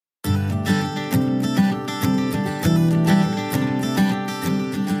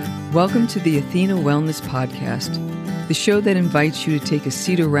Welcome to the Athena Wellness Podcast, the show that invites you to take a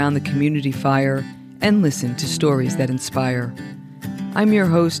seat around the community fire and listen to stories that inspire. I'm your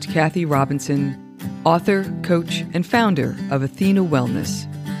host, Kathy Robinson, author, coach, and founder of Athena Wellness,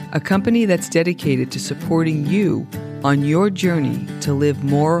 a company that's dedicated to supporting you on your journey to live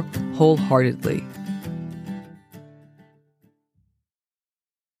more wholeheartedly.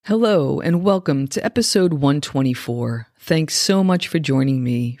 Hello, and welcome to episode 124. Thanks so much for joining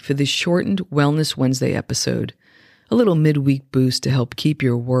me for this shortened Wellness Wednesday episode, a little midweek boost to help keep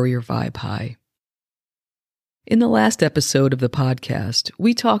your warrior vibe high. In the last episode of the podcast,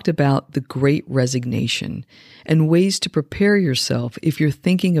 we talked about the Great Resignation and ways to prepare yourself if you're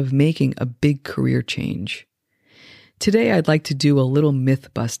thinking of making a big career change. Today, I'd like to do a little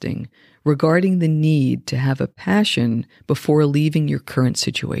myth busting regarding the need to have a passion before leaving your current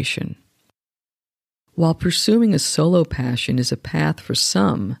situation. While pursuing a solo passion is a path for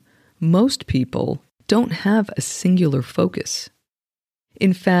some, most people don't have a singular focus.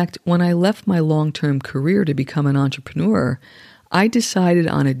 In fact, when I left my long-term career to become an entrepreneur, I decided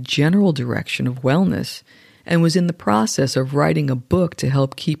on a general direction of wellness and was in the process of writing a book to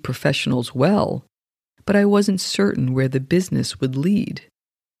help keep professionals well, but I wasn't certain where the business would lead.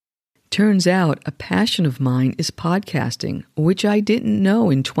 Turns out a passion of mine is podcasting, which I didn't know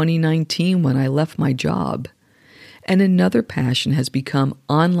in 2019 when I left my job. And another passion has become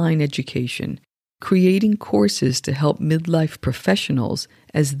online education, creating courses to help midlife professionals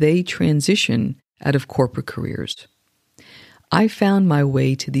as they transition out of corporate careers. I found my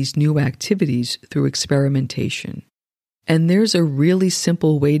way to these new activities through experimentation. And there's a really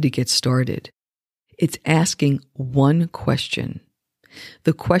simple way to get started. It's asking one question.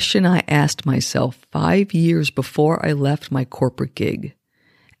 The question I asked myself 5 years before I left my corporate gig.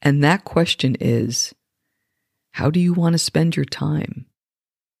 And that question is, how do you want to spend your time?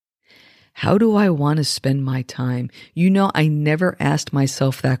 How do I want to spend my time? You know, I never asked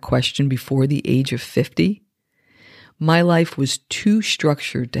myself that question before the age of 50. My life was too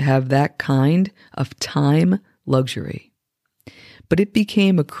structured to have that kind of time luxury. But it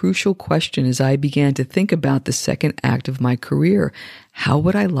became a crucial question as I began to think about the second act of my career. How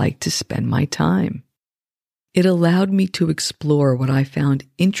would I like to spend my time? It allowed me to explore what I found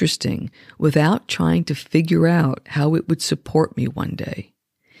interesting without trying to figure out how it would support me one day.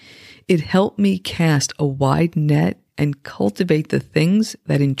 It helped me cast a wide net and cultivate the things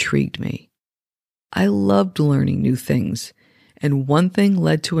that intrigued me. I loved learning new things, and one thing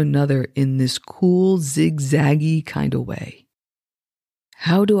led to another in this cool, zigzaggy kind of way.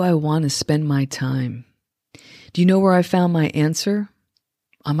 How do I want to spend my time? Do you know where I found my answer?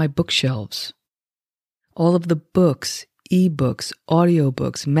 On my bookshelves. All of the books, ebooks,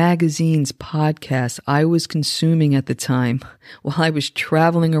 audiobooks, magazines, podcasts I was consuming at the time while I was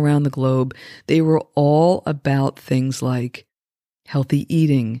traveling around the globe, they were all about things like healthy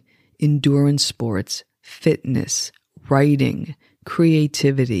eating, endurance sports, fitness, writing,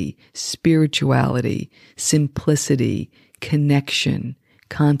 creativity, spirituality, simplicity, connection,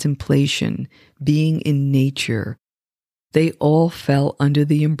 contemplation, being in nature. They all fell under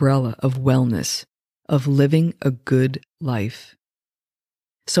the umbrella of wellness, of living a good life.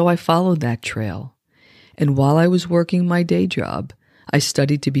 So I followed that trail. And while I was working my day job, I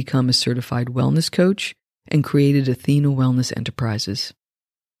studied to become a certified wellness coach and created Athena Wellness Enterprises.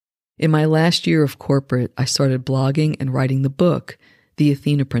 In my last year of corporate, I started blogging and writing the book, The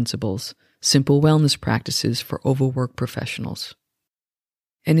Athena Principles, Simple Wellness Practices for Overworked Professionals.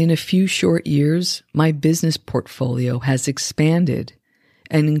 And in a few short years, my business portfolio has expanded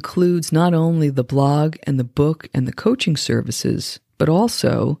and includes not only the blog and the book and the coaching services, but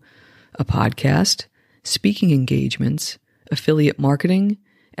also a podcast, speaking engagements, affiliate marketing,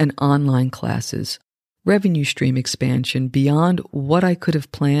 and online classes, revenue stream expansion beyond what I could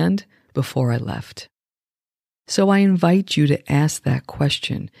have planned before I left. So I invite you to ask that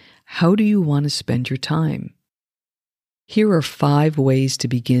question, how do you want to spend your time? Here are 5 ways to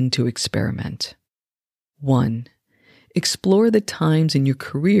begin to experiment. 1. Explore the times in your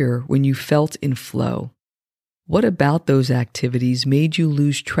career when you felt in flow. What about those activities made you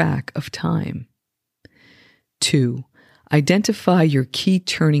lose track of time? 2. Identify your key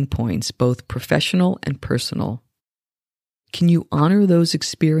turning points, both professional and personal. Can you honor those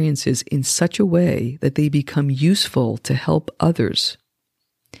experiences in such a way that they become useful to help others?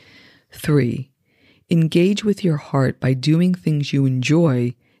 3. Engage with your heart by doing things you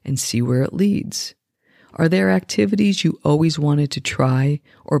enjoy and see where it leads. Are there activities you always wanted to try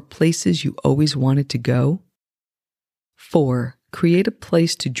or places you always wanted to go? 4. Create a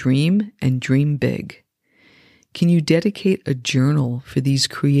place to dream and dream big. Can you dedicate a journal for these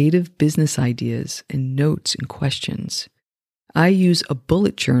creative business ideas and notes and questions? I use a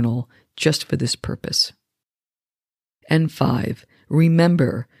bullet journal just for this purpose. And 5,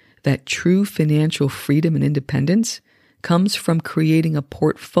 remember that true financial freedom and independence comes from creating a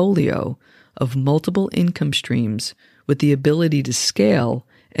portfolio of multiple income streams with the ability to scale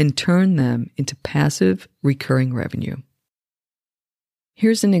and turn them into passive, recurring revenue.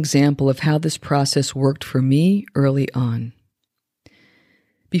 Here's an example of how this process worked for me early on.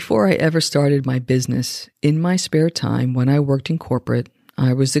 Before I ever started my business, in my spare time when I worked in corporate,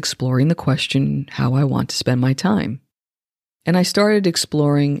 I was exploring the question how I want to spend my time. And I started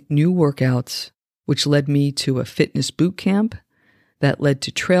exploring new workouts, which led me to a fitness boot camp, that led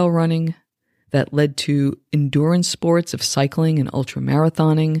to trail running, that led to endurance sports of cycling and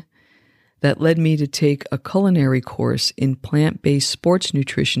ultramarathoning, that led me to take a culinary course in plant-based sports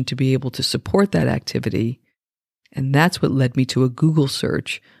nutrition to be able to support that activity. And that's what led me to a Google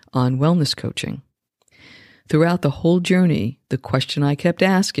search on wellness coaching. Throughout the whole journey, the question I kept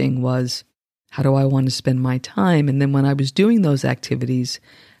asking was, how do I want to spend my time? And then when I was doing those activities,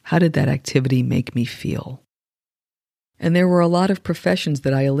 how did that activity make me feel? And there were a lot of professions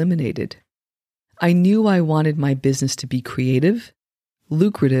that I eliminated. I knew I wanted my business to be creative,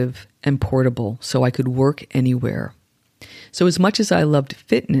 lucrative, and portable so I could work anywhere. So as much as I loved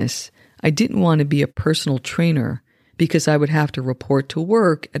fitness, I didn't want to be a personal trainer because I would have to report to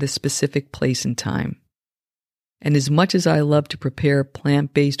work at a specific place and time. And as much as I loved to prepare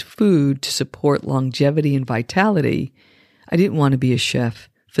plant-based food to support longevity and vitality, I didn't want to be a chef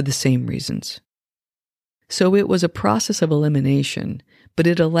for the same reasons. So it was a process of elimination, but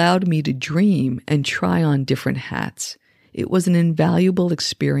it allowed me to dream and try on different hats. It was an invaluable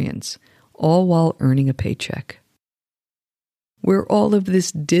experience, all while earning a paycheck. Where all of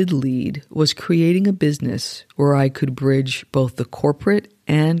this did lead was creating a business where I could bridge both the corporate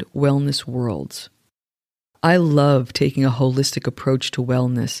and wellness worlds. I love taking a holistic approach to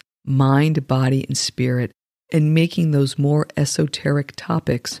wellness, mind, body, and spirit, and making those more esoteric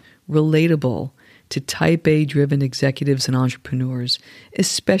topics relatable to type A-driven executives and entrepreneurs,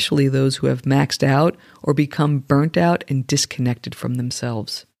 especially those who have maxed out or become burnt out and disconnected from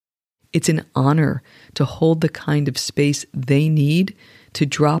themselves. It's an honor to hold the kind of space they need to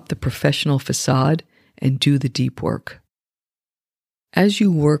drop the professional facade and do the deep work. As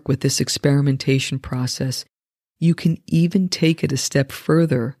you work with this experimentation process, you can even take it a step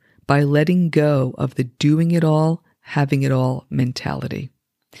further by letting go of the doing it all, having it all mentality.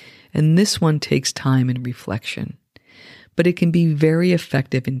 And this one takes time and reflection, but it can be very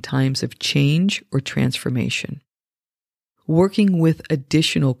effective in times of change or transformation. Working with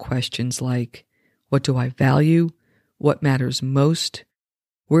additional questions like, what do I value? What matters most?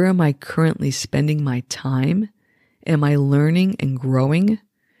 Where am I currently spending my time? Am I learning and growing?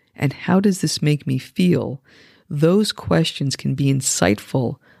 And how does this make me feel? Those questions can be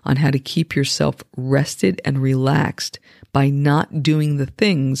insightful on how to keep yourself rested and relaxed by not doing the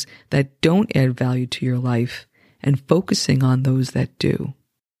things that don't add value to your life and focusing on those that do.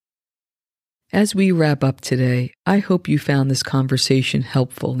 As we wrap up today, I hope you found this conversation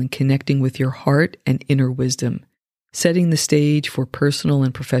helpful in connecting with your heart and inner wisdom, setting the stage for personal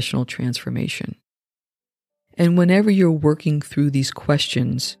and professional transformation. And whenever you're working through these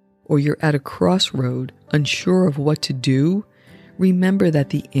questions or you're at a crossroad, unsure of what to do, remember that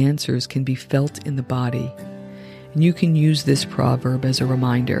the answers can be felt in the body. And you can use this proverb as a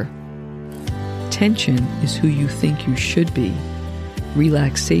reminder. Tension is who you think you should be.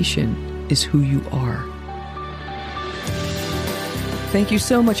 Relaxation is who you are. Thank you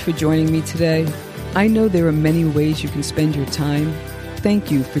so much for joining me today. I know there are many ways you can spend your time. Thank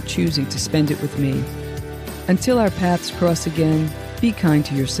you for choosing to spend it with me. Until our paths cross again, be kind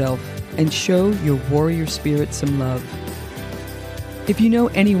to yourself and show your warrior spirit some love. If you know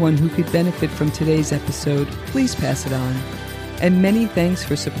anyone who could benefit from today's episode, please pass it on. And many thanks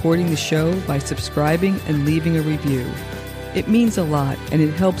for supporting the show by subscribing and leaving a review. It means a lot, and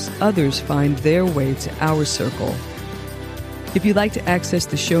it helps others find their way to our circle. If you'd like to access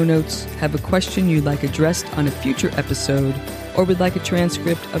the show notes, have a question you'd like addressed on a future episode, or would like a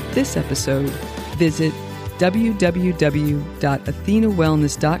transcript of this episode, visit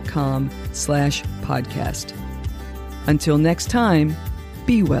www.athenawellness.com/podcast. Until next time,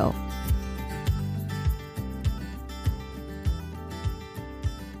 be well.